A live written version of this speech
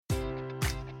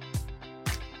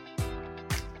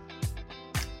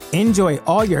Enjoy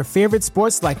all your favorite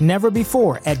sports like never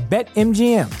before at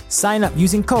BetMGM. Sign up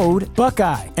using code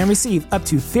Buckeye and receive up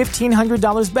to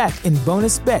 $1,500 back in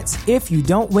bonus bets if you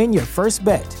don't win your first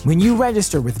bet. When you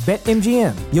register with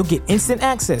BetMGM, you'll get instant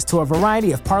access to a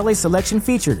variety of parlay selection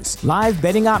features, live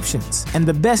betting options, and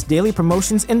the best daily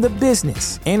promotions in the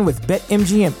business. And with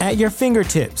BetMGM at your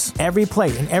fingertips, every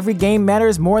play and every game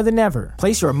matters more than ever.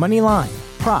 Place your money line,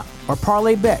 prop, or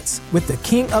parlay bets with the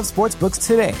king of sportsbooks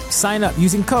today. Sign up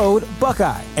using code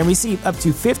Buckeye and receive up to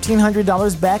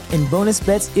 $1,500 back in bonus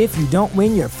bets if you don't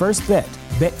win your first bet.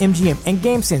 BetMGM and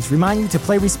GameSense remind you to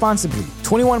play responsibly.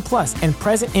 21 plus and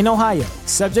present in Ohio,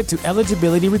 subject to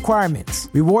eligibility requirements.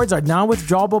 Rewards are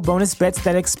non-withdrawable bonus bets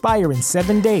that expire in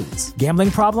 7 days. Gambling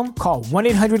problem? Call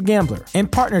 1-800-GAMBLER. In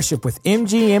partnership with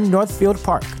MGM Northfield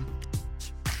Park.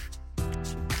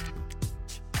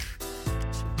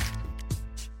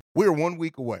 We're 1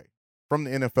 week away from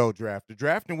the NFL draft, the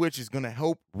draft in which is going to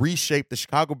help reshape the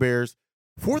Chicago Bears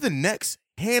for the next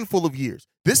handful of years.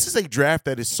 This is a draft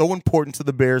that is so important to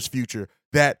the Bears' future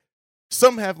that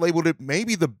some have labeled it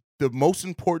maybe the most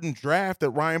important draft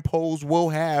that Ryan Poles will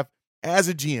have as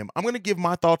a GM. I'm going to give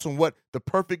my thoughts on what the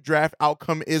perfect draft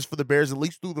outcome is for the Bears, at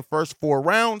least through the first 4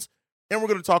 rounds. And we're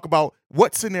going to talk about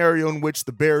what scenario in which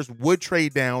the Bears would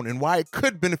trade down and why it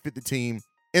could benefit the team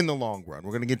in the long run.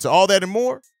 We're going to get to all that and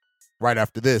more right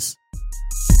after this.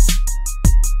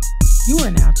 You are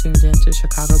now tuned in to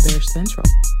Chicago Bears Central,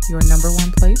 your number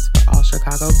one place for all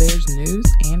Chicago Bears news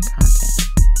and content.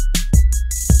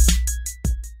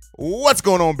 What's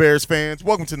going on, Bears fans?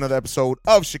 Welcome to another episode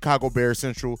of Chicago Bears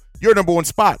Central, your number one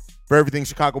spot for everything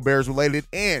Chicago Bears related.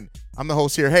 And I'm the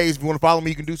host here, Hayes. If you want to follow me,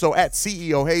 you can do so at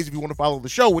CEO Hayes. If you want to follow the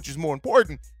show, which is more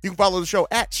important, you can follow the show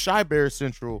at Chi Bears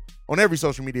Central on every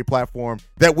social media platform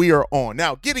that we are on.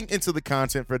 Now, getting into the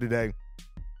content for today,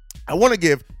 I want to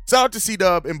give shout out to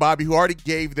C-Dub and Bobby, who already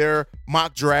gave their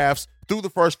mock drafts through the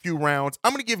first few rounds.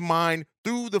 I'm going to give mine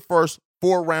through the first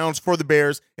 4 rounds for the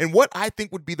Bears and what I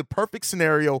think would be the perfect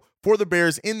scenario for the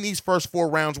Bears in these first 4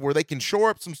 rounds where they can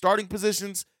shore up some starting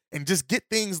positions and just get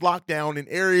things locked down in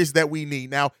areas that we need.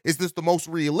 Now, is this the most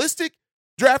realistic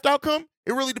draft outcome?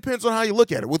 It really depends on how you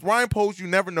look at it. With Ryan Poles, you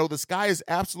never know. The sky is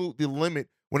absolutely the limit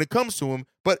when it comes to him.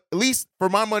 But at least for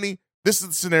my money, this is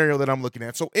the scenario that I'm looking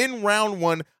at. So in round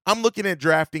 1, I'm looking at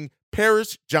drafting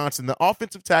Paris Johnson, the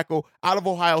offensive tackle out of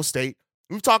Ohio State.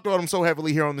 We've talked about him so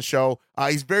heavily here on the show.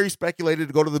 He's very speculated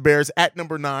to go to the Bears at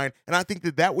number 9, and I think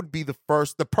that would be the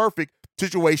perfect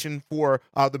situation for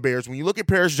the Bears. When you look at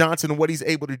Paris Johnson and what he's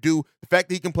able to do, the fact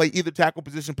that he can play either tackle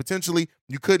position potentially,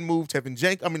 you could move not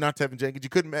Tevin Jenkins, you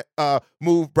could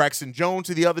move Braxton Jones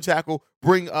to the other tackle,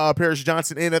 bring Paris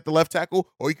Johnson in at the left tackle,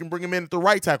 or you can bring him in at the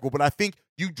right tackle. But I think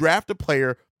you draft a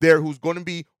player there who's going to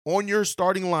be on your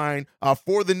starting line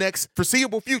for the next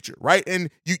foreseeable future, right? And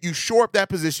you shore up that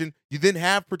position. You then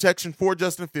have protection for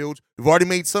Justin Fields. You've already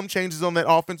made some changes on that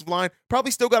offensive line.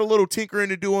 Probably still got a little tinkering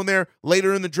to do on there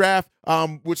later in the draft,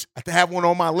 which I have one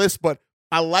on my list, but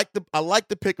I like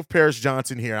the pick of Paris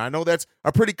Johnson here. I know that's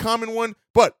a pretty common one,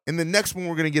 but in the next one,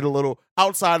 we're going to get a little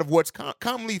outside of what's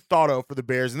commonly thought of for the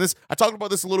Bears. And I talked about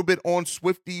this a little bit on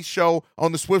Swifty's show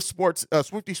on the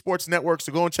Swifty Sports Network,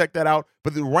 so go and check that out.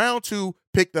 But the round 2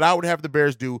 pick that I would have the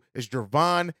Bears do is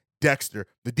Gervon Dexter,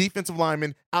 the defensive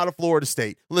lineman out of Florida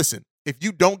State. Listen, if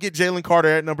you don't get Jalen Carter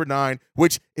at number 9,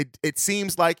 which it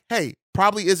seems like, hey,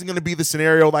 probably isn't going to be the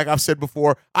scenario like I've said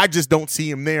before, I just don't see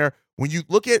him there. When you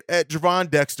look at Gervon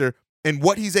Dexter and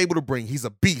what he's able to bring, he's a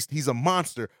beast. He's a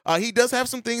monster. He does have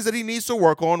some things that he needs to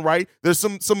work on, right? There's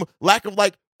some lack of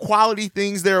quality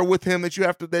things there with him that you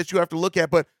have to look at.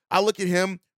 But I look at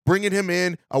him, bringing him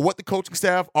in, what the coaching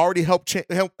staff already help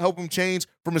him change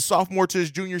from his sophomore to his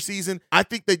junior season. I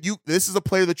think that this is a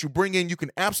player that you bring in, you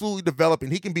can absolutely develop,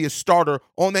 and he can be a starter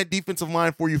on that defensive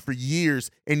line for you for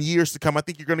years and years to come. I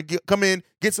think you're going to come in,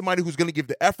 get somebody who's going to give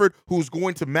the effort, who's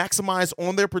going to maximize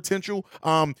on their potential.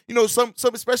 Some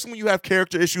especially when you have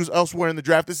character issues elsewhere in the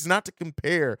draft. This is not to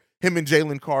compare him and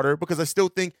Jalen Carter, because I still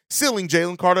think ceiling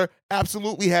Jalen Carter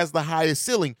absolutely has the highest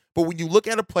ceiling. But when you look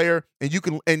at a player and you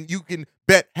can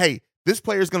bet, hey, this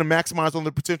player is going to maximize on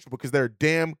their potential because they're a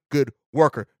damn good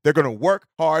worker. They're going to work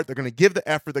hard. They're going to give the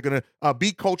effort. They're going to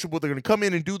be coachable. They're going to come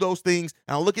in and do those things.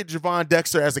 And I look at Gervon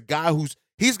Dexter as a guy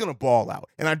he's going to ball out.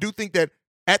 And I do think that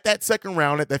at that second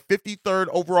round, at that 53rd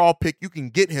overall pick, you can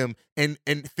get him and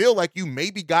feel like you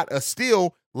maybe got a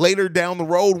steal later down the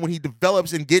road when he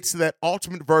develops and gets to that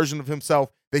ultimate version of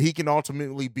himself that he can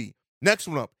ultimately be. Next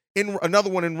one up, in another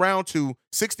one in round 2,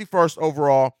 61st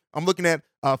overall, I'm looking at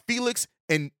Felix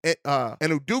and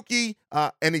Uduki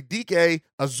and Idike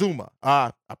Azuma.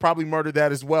 I probably murdered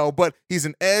that as well, but he's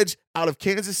an edge out of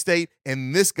Kansas State.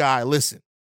 And this guy, listen,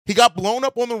 he got blown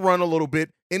up on the run a little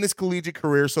bit in his collegiate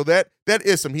career, so that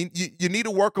is him. You need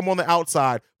to work him on the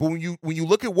outside, but when you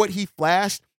look at what he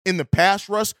flashed in the pass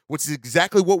rush, which is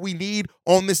exactly what we need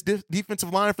on this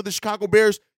defensive line for the Chicago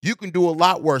Bears, you can do a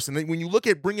lot worse. And then when you look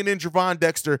at bringing in Javon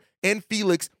Dexter and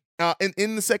Felix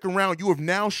in the second round, you have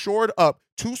now shored up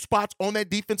 2 spots on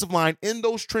that defensive line in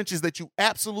those trenches that you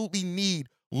absolutely need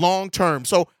long term.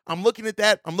 So I'm looking at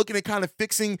that. I'm looking at kind of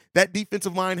fixing that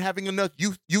defensive line, having enough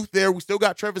youth there. We still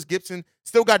got Travis Gibson,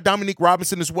 still got Dominique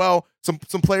Robinson as well. Some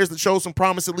players that show some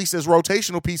promise, at least as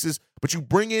rotational pieces. But you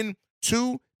bring in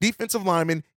 2 defensive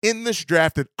linemen in this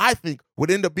draft that I think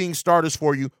would end up being starters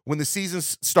for you when the season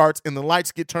starts and the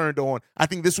lights get turned on. I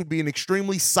think this would be an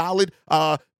extremely solid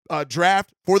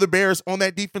draft for the Bears on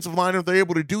that defensive line if they're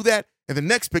able to do that. And the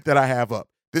next pick that I have up,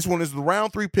 this one is the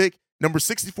round 3 pick, number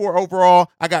 64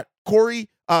 overall. I got Corey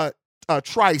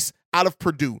Trice out of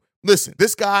Purdue. Listen,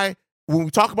 this guy, when we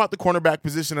talk about the cornerback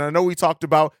position, and I know we talked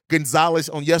about Gonzalez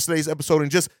on yesterday's episode and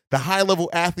just the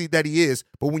high-level athlete that he is,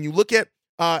 but when you look at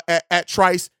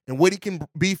Trice and what he can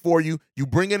be for you, you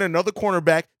bring in another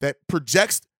cornerback that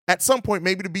projects at some point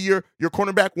maybe to be your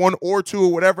cornerback 1 or 2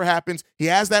 or whatever happens. He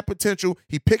has that potential.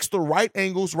 He picks the right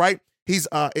angles, right? He's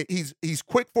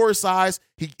quick for his size.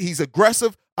 He's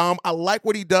aggressive. I like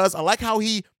what he does. I like how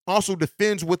he also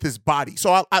defends with his body.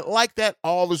 So I like that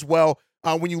all as well.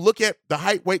 When you look at the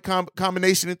height weight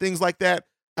combination and things like that,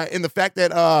 and the fact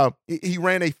that he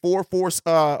ran a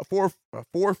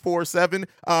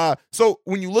 4.47. So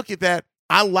when you look at that,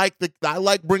 I like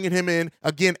bringing him in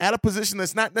again at a position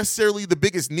that's not necessarily the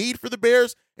biggest need for the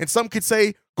Bears, and some could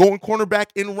say going cornerback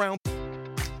in round.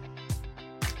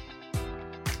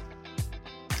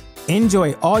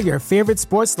 Enjoy all your favorite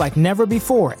sports like never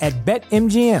before at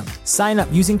BetMGM. Sign up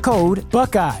using code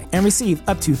Buckeye and receive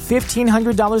up to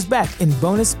 $1,500 back in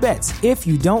bonus bets if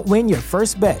you don't win your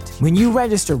first bet. When you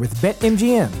register with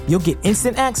BetMGM, you'll get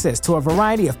instant access to a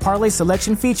variety of parlay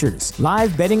selection features,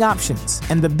 live betting options,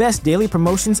 and the best daily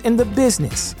promotions in the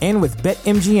business. And with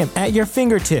BetMGM at your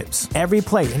fingertips, every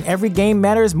play and every game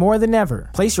matters more than ever.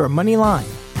 Place your money line,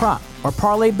 prop, or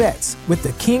parlay bets with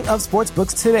the king of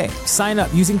sportsbooks today. Sign up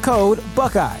using code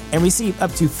Buckeye and receive up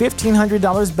to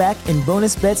 $1,500 back in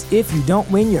bonus bets if you don't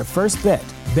win your first bet.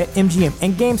 BetMGM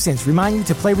and GameSense remind you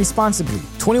to play responsibly.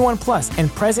 21 plus and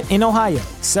present in Ohio,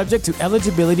 subject to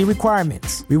eligibility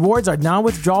requirements. Rewards are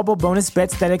non-withdrawable bonus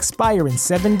bets that expire in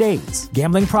 7 days.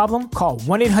 Gambling problem? Call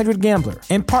 1-800-GAMBLER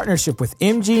in partnership with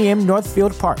MGM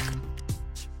Northfield Park.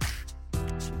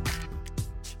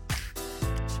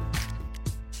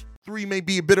 3 may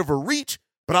be a bit of a reach,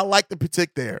 but I like the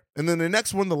pick there. And then the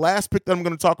next one, the last pick that I'm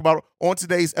going to talk about on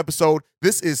today's episode,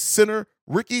 this is center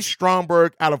Ricky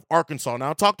Stromberg out of Arkansas.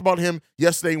 Now, I talked about him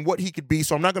yesterday and what he could be,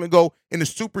 so I'm not going to go into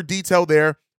super detail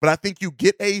there, but I think you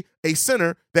get a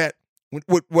center that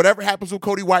whatever happens with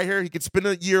Cody Whitehair, he could spend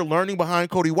a year learning behind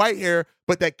Cody Whitehair,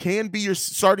 but that can be your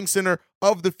starting center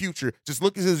of the future. Just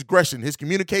look at his aggression, his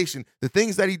communication, the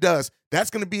things that he does. That's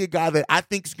going to be a guy that I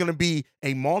think is going to be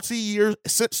a multi-year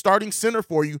starting center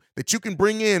for you that you can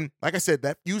bring in. Like I said,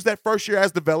 use that first year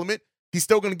as development. He's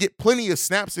still going to get plenty of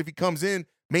snaps if he comes in.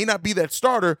 May not be that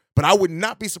starter, but I would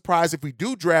not be surprised if we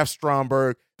do draft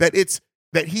Stromberg that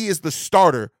he is the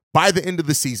starter by the end of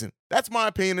the season. That's my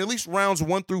opinion, at least rounds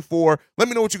 1 through 4. Let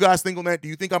me know what you guys think on that. Do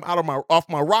you think I'm off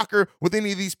my rocker with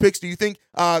any of these picks? Do you think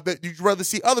that you'd rather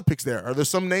see other picks there? Are there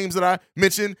some names that I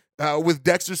mentioned with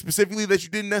Dexter specifically that you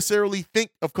didn't necessarily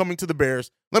think of coming to the Bears?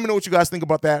 Let me know what you guys think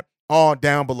about that all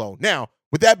down below. Now,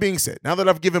 with that being said, now that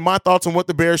I've given my thoughts on what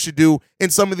the Bears should do in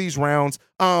some of these rounds,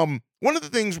 one of the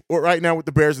things right now with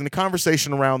the Bears and the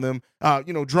conversation around them,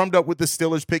 drummed up with the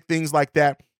Steelers pick, things like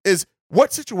that, is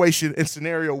what situation and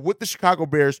scenario would the Chicago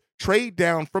Bears trade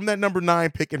down from that number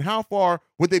 9 pick, and how far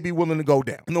would they be willing to go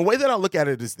down? And the way that I look at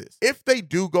it is this. If they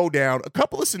do go down, a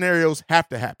couple of scenarios have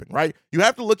to happen, right? You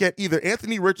have to look at either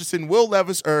Anthony Richardson, Will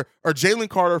Levis, or Jalen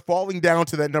Carter falling down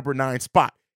to that number 9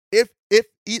 spot. If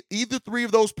either 3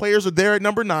 of those players are there at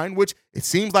number 9, which it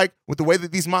seems like with the way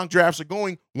that these mock drafts are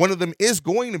going, one of them is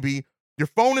going to be, your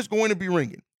phone is going to be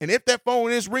ringing. And if that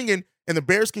phone is ringing and the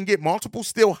Bears can get multiple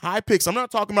still high picks, I'm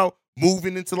not talking about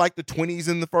moving into like the 20s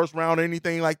in the first round or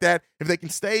anything like that. If they can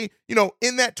stay,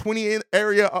 in that 20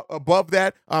 area above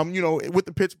that, with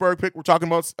the Pittsburgh pick, we're talking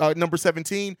about number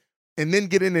 17, and then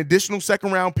get an additional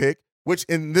second round pick, which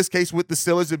in this case with the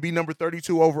Steelers would be number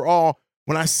 32 overall.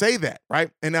 When I say that,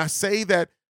 right, and I say that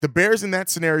the Bears in that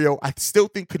scenario, I still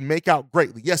think could make out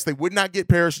greatly. Yes, they would not get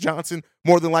Paris Johnson,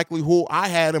 more than likely, who I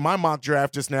had in my mock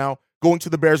draft just now, going to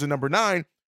the Bears at number 9,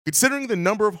 considering the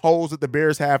number of holes that the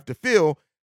Bears have to fill,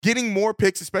 getting more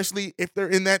picks, especially if they're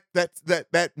in that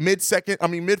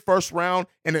mid-first round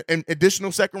and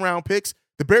additional second-round picks,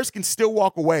 the Bears can still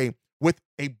walk away with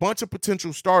a bunch of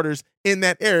potential starters in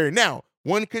that area. Now,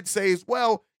 one could say as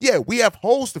well, yeah, we have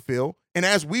holes to fill, and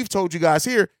as we've told you guys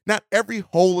here, not every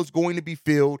hole is going to be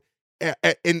filled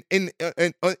in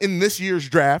this year's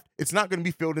draft. It's not going to be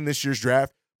filled in this year's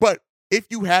draft, but if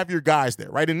you have your guys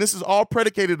there, right, and this is all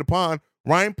predicated upon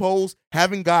Ryan Poles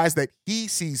having guys that he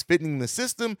sees fitting the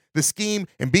system, the scheme,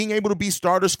 and being able to be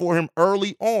starters for him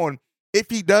early on. If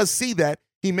he does see that,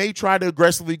 he may try to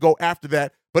aggressively go after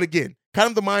that. But again, kind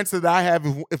of the mindset that I have,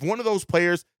 if one of those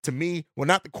players, to me, well,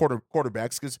 not the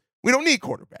quarterbacks, because we don't need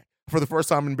quarterback for the first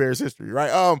time in Bears history,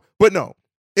 right? But no,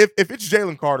 if it's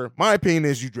Jalen Carter, my opinion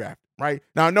is you draft him, right?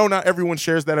 Now, I know not everyone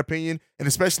shares that opinion, and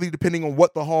especially depending on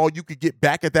what the haul you could get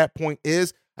back at that point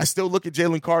is, I still look at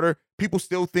Jalen Carter. People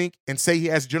still think and say he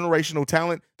has generational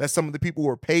talent. That's some of the people who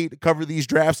are paid to cover these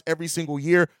drafts every single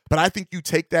year. But I think you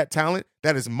take that talent.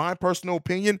 That is my personal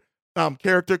opinion.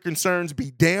 Character concerns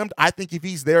be damned. I think if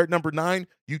he's there at number 9,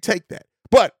 you take that.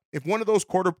 But if one of those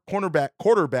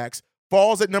quarterbacks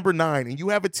falls at number 9 and you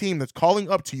have a team that's calling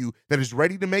up to you that is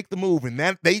ready to make the move and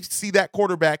that they see that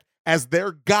quarterback as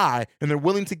their guy and they're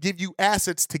willing to give you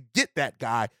assets to get that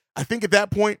guy, I think at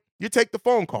that point, you take the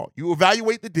phone call. You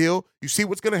evaluate the deal. You see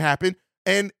what's going to happen.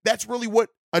 And that's really what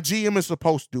a GM is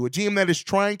supposed to do, a GM that is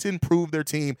trying to improve their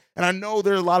team. And I know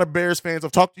there are a lot of Bears fans.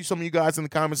 I've talked to some of you guys in the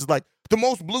comments. It's like, the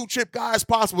most blue chip guys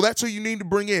possible. That's who you need to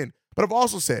bring in. But I've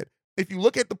also said, if you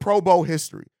look at the Pro Bowl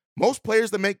history, most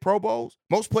players that make Pro Bowls,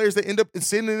 most players that end up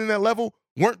sitting in that level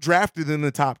weren't drafted in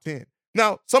the top 10.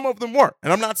 Now, some of them were.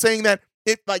 And I'm not saying that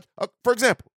for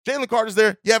example, Jalen Carter's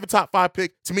there. You have a top 5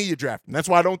 pick. To me, you draft him. That's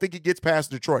why I don't think he gets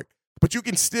past Detroit. But you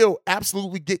can still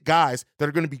absolutely get guys that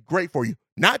are going to be great for you.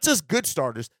 Not just good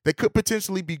starters that could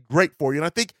potentially be great for you. And I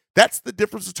think that's the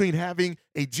difference between having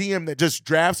a GM that just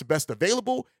drafts best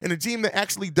available and a GM that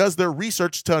actually does their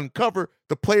research to uncover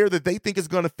the player that they think is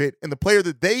going to fit and the player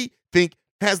that they think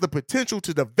has the potential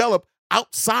to develop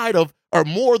outside of or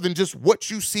more than just what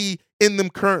you see in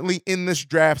them currently in this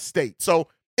draft state. So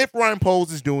if Ryan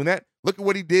Poles is doing that, look at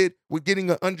what he did with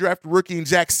getting an undrafted rookie in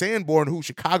Jack Sanborn, who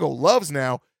Chicago loves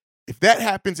now. If that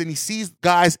happens and he sees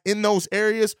guys in those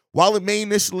areas, while it may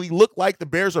initially look like the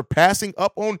Bears are passing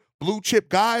up on blue chip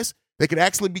guys, they could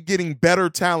actually be getting better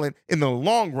talent in the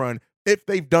long run if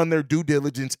they've done their due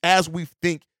diligence, as we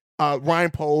think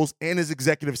Ryan Poles and his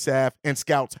executive staff and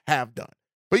scouts have done.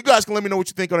 But you guys can let me know what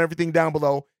you think on everything down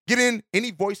below. Get in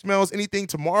any voicemails, anything.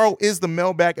 Tomorrow is the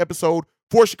mailbag episode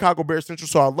for Chicago Bears Central,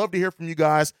 so I'd love to hear from you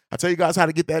guys. I'll tell you guys how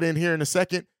to get that in here in a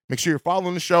second. Make sure you're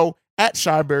following the show at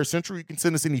Chi Bears Central. You can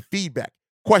send us any feedback,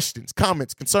 questions,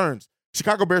 comments, concerns,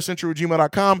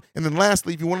 ChicagoBearsCentral@gmail.com. And then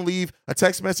lastly, if you want to leave a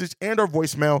text message and or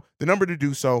voicemail, the number to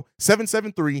do so,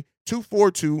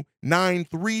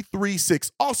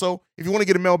 773-242-9336. Also, if you want to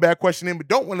get a mailbag question in but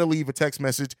don't want to leave a text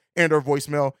message and or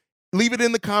voicemail, leave it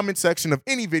in the comment section of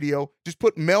any video. Just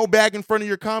put mailbag in front of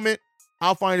your comment.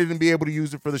 I'll find it and be able to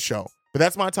use it for the show. But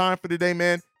that's my time for today,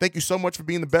 man. Thank you so much for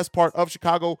being the best part of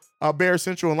Chicago Bears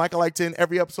Central. And like I like to end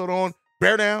every episode on,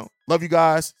 bear down. Love you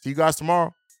guys. See you guys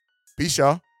tomorrow. Peace,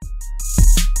 y'all.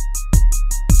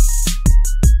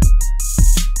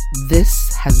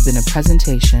 This has been a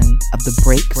presentation of the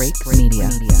Break Media.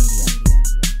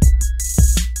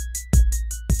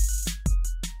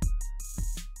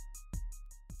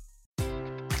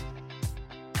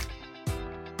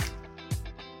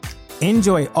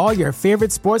 Enjoy all your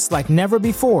favorite sports like never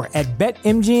before at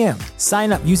BetMGM.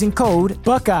 Sign up using code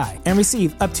Buckeye and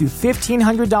receive up to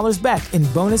 $1,500 back in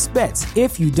bonus bets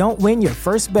if you don't win your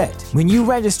first bet. When you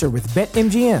register with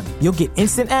BetMGM, you'll get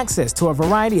instant access to a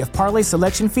variety of parlay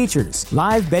selection features,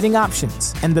 live betting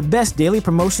options, and the best daily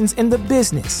promotions in the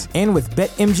business. And with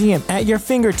BetMGM at your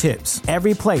fingertips,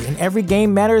 every play and every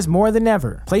game matters more than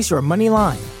ever. Place your money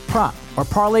line, prop, or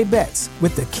parlay bets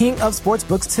with the king of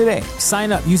sportsbooks today.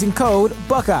 Sign up using code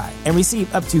Buckeye and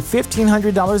receive up to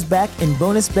 $1,500 back in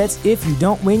bonus bets if you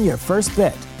don't win your first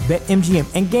bet. BetMGM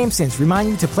and GameSense remind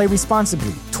you to play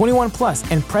responsibly. 21 plus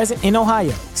and present in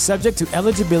Ohio, subject to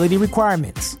eligibility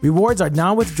requirements. Rewards are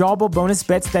non-withdrawable bonus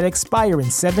bets that expire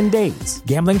in 7 days.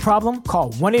 Gambling problem?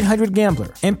 Call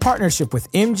 1-800-GAMBLER. In partnership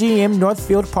with MGM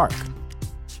Northfield Park.